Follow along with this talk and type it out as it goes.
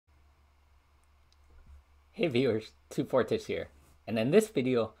Hey viewers, 2Fortis here, and in this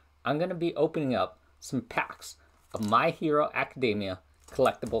video, I'm going to be opening up some packs of My Hero Academia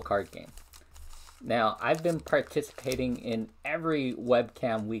collectible card game. Now, I've been participating in every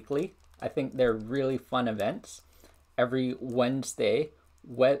Webcam Weekly. I think they're really fun events. Every Wednesday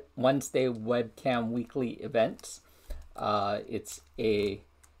Webcam Weekly events. It's a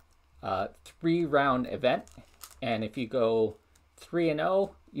 3-round event, and if you go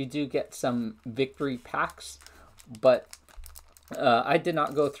 3-0, you do get some victory packs, but I did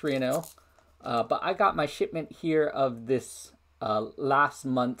not go 3-0. But I got my shipment here of this last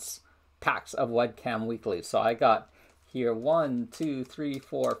month's packs of Webcam Weekly. So I got here 1, 2, 3,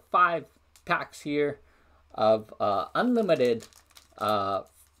 4, 5 packs here of unlimited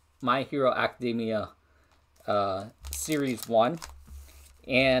My Hero Academia Series 1.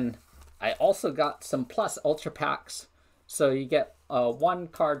 And I also got some Plus Ultra packs. So you get one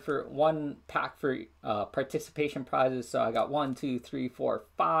pack for participation prizes. So I got 1, 2, 3, 4,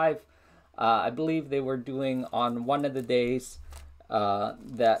 5. I believe they were doing on one of the days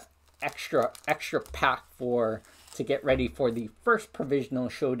that extra pack to get ready for the first provisional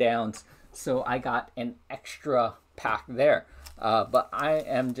showdowns. So I got an extra pack there. But I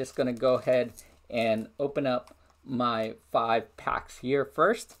am just going to go ahead and open up my 5 packs here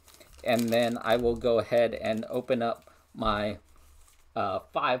first, and then I will go ahead and open up my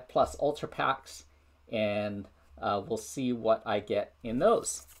 5 Plus Ultra packs, and we'll see what I get in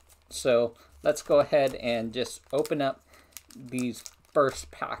those. So let's go ahead and just open up these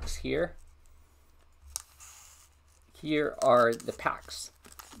first packs here. Here are the packs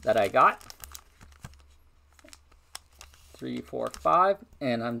that I got. 3, 4, 5,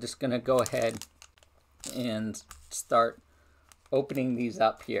 and I'm just gonna go ahead and start opening these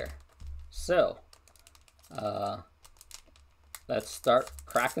up here. So let's start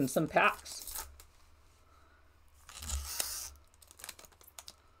cracking some packs.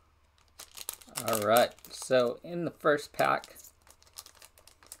 All right, so in the first pack,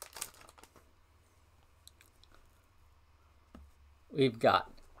 we've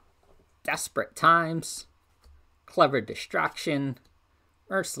got Desperate Times, Clever Distraction,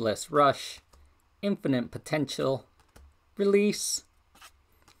 Merciless Rush, Infinite Potential, Release,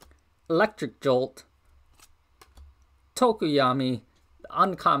 Electric Jolt, Tokuyami, the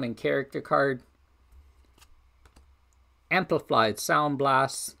uncommon character card, Amplified Sound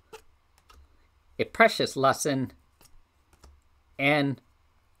Blast, A Precious Lesson, and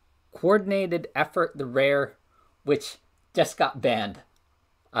Coordinated Effort, the rare, which just got banned.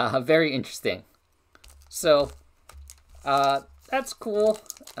 Very interesting. So that's cool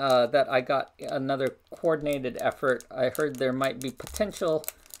that I got another Coordinated Effort. I heard there might be potential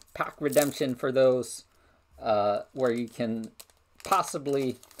pack redemption for those where you can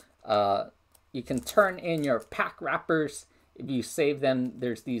possibly you can turn in your pack wrappers. If you save them,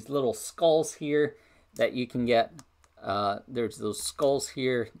 there's these little skulls here that you can get. There's those skulls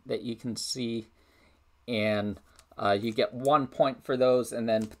here that you can see, and you get 1 point for those, and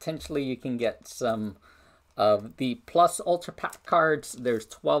then potentially you can get some of the Plus Ultra Pack cards. There's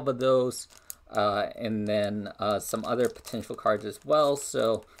 12 of those, and then some other potential cards as well.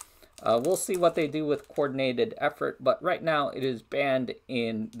 So we'll see what they do with Coordinated Effort, but right now it is banned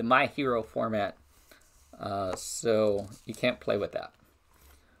in the My Hero format, so you can't play with that.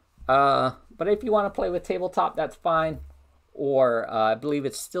 But if you want to play with Tabletop, that's fine, or I believe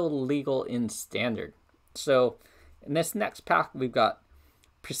it's still legal in Standard. So in this next pack, we've got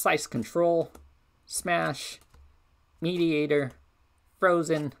Precise Control, Smash, Mediator,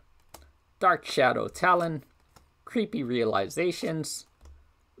 Frozen, Dark Shadow Talon, Creepy Realizations,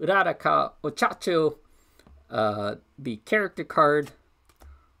 Uraraka Ochacho, the character card,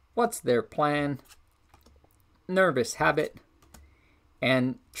 What's Their Plan, Nervous Habit,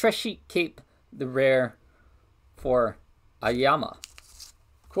 and Treshik Cape, the rare for Ayama.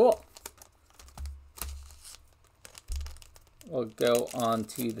 Cool. We'll go on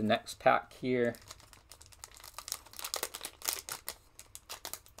to the next pack here.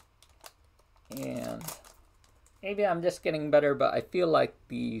 And maybe I'm just getting better, but I feel like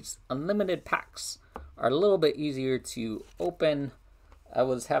these unlimited packs are a little bit easier to open. I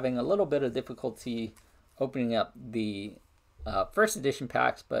was having a little bit of difficulty opening up the first edition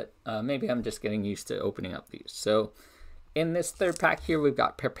packs, but maybe I'm just getting used to opening up these. So in this third pack here, we've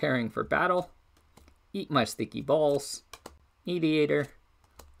got Preparing for Battle, Eat My Sticky Balls, Mediator,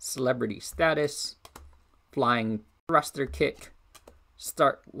 Celebrity Status, Flying Thruster Kick,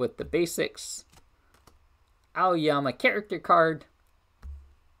 Start with the Basics, Aoyama character card,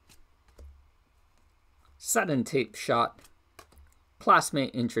 Sudden Tape Shot,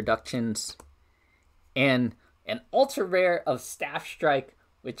 Classmate Introductions, and an ultra rare of Staff Strike,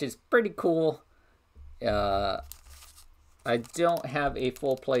 which is pretty cool. I don't have a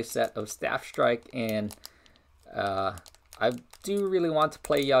full play set of Staff Strike, and I do really want to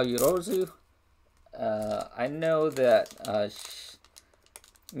play Yayorozu. I know that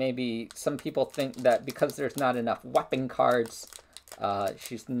maybe some people think that because there's not enough weapon cards,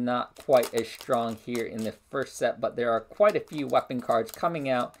 she's not quite as strong here in the first set, but there are quite a few weapon cards coming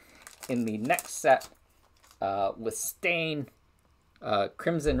out in the next set with Stain,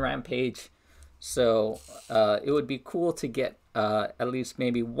 Crimson Rampage. So it would be cool to get at least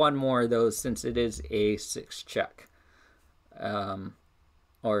maybe one more of those, since it is a 6 check.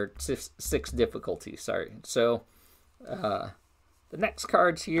 Or 6 difficulty, sorry. So the next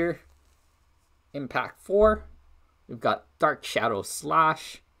cards here, Impact 4. We've got Dark Shadow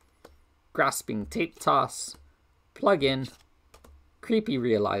Slash, Grasping Tape Toss, Plug-in, Creepy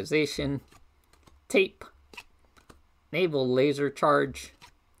Realization, Tape, Naval Laser Charge,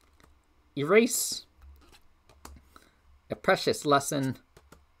 Erase, A Precious Lesson,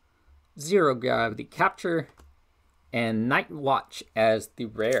 Zero Gravity Capture, and Night Watch as the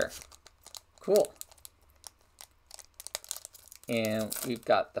rare. Cool. And we've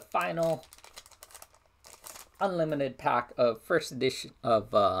got the final unlimited pack of first edition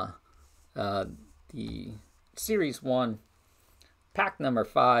of the Series 1, pack number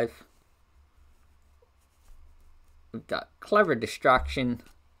 5. We've got Clever Distraction,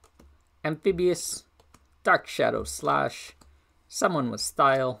 Amphibious, Dark Shadow Slash, Someone with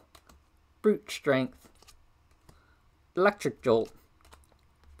Style, Brute Strength, Electric Jolt,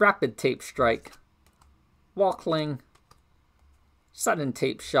 Rapid Tape Strike, Walkling, Sudden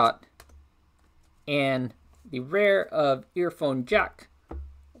Tape Shot, and the rare of Earphone Jack,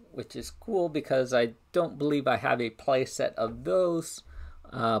 which is cool because I don't believe I have a play set of those,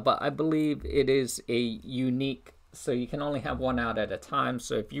 but I believe it is a unique, so you can only have one out at a time.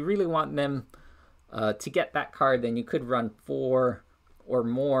 So if you really want them to get that card, then you could run 4 or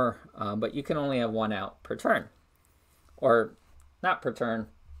more, but you can only have one out per turn. Or not per turn,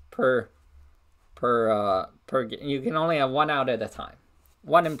 you can only have one out at a time,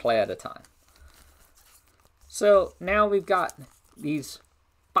 one in play at a time. So now we've got these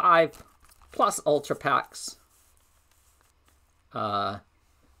 5 plus ultra packs. I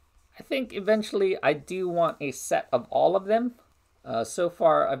think eventually I do want a set of all of them. So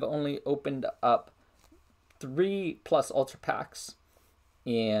far I've only opened up 3 plus ultra packs,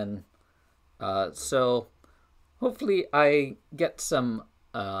 and so hopefully I get some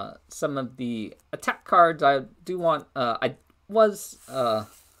of the attack cards. I do want.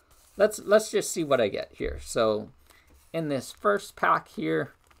 Let's just see what I get here. So in this first pack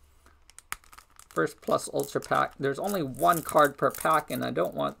here, first plus ultra pack, there's only 1 card per pack, and I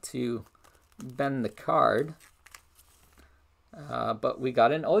don't want to bend the card. But we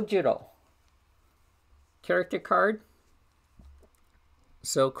got an Ojiro character card.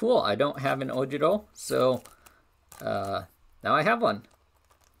 So cool. I don't have an Ojiro, so now I have one.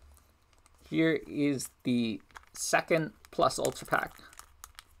 Here is the second plus ultra pack.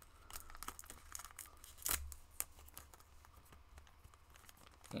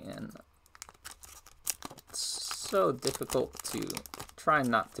 And it's so difficult to try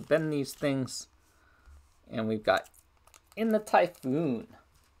not to bend these things. And we've got In the Typhoon,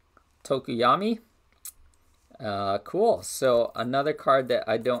 Tokuyami. Cool. So another card that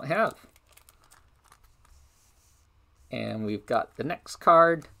I don't have. And we've got the next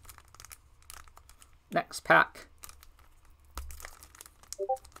card, next pack.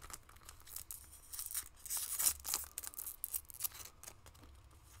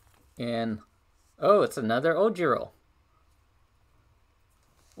 And, oh, it's another Ojiro.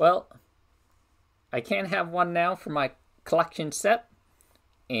 Well, I can't have one now for my collection set,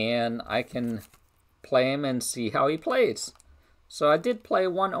 and I can play him and see how he plays. So I did play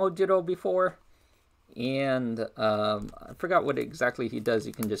one Ojiro before, and I forgot what exactly he does.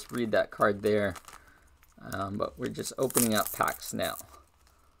 You can just read that card there. But we're just opening up packs now.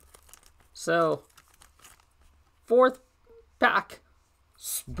 So, 4th pack.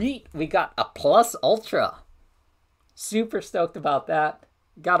 Sweet, we got a plus ultra. Super stoked about that.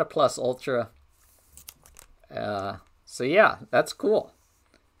 Got a plus ultra. So yeah, that's cool.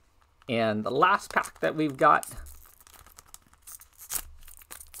 And the last pack that we've got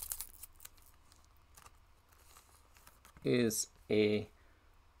is a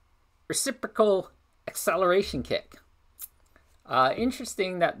reciprocal acceleration kick.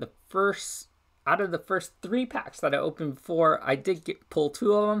 Interesting that out of the first 3 packs that I opened before, I did pull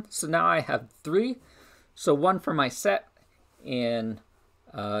 2 of them. So now I have 3. So 1 for my set, and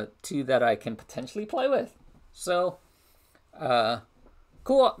two that I can potentially play with. So,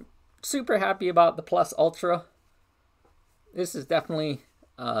 cool. Super happy about the Plus Ultra. This is definitely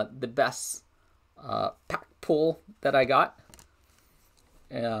the best pack pull that I got.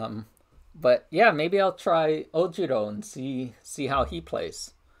 But yeah, maybe I'll try Ojiro and see how he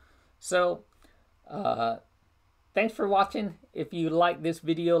plays. So, thanks for watching. If you like this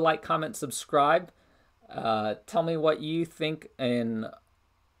video, like, comment, subscribe. Tell me what you think, and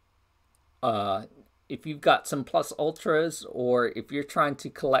if you've got some Plus Ultras, or if you're trying to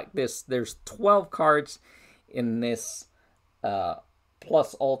collect this. There's 12 cards in this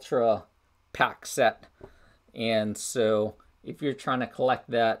Plus Ultra pack set, and so if you're trying to collect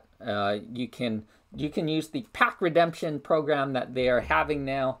that, you can use the pack redemption program that they are having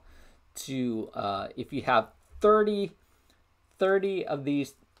now to if you have 30 of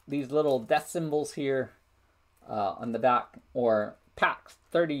these little death symbols here on the back, or packs,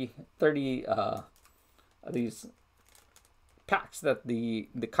 30 of these packs that the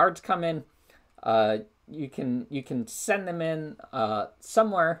cards come in, you can send them in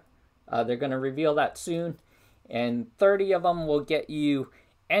somewhere. They're going to reveal that soon, and 30 of them will get you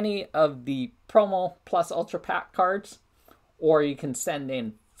any of the promo Plus Ultra pack cards, or you can send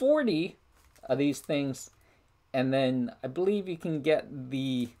in 40 of these things, and then I believe you can get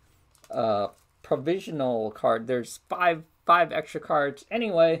the provisional card. There's five extra cards.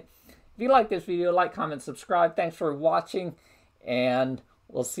 Anyway, if you like this video, like, comment, subscribe. Thanks for watching, and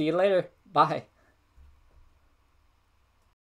we'll see you later. Bye.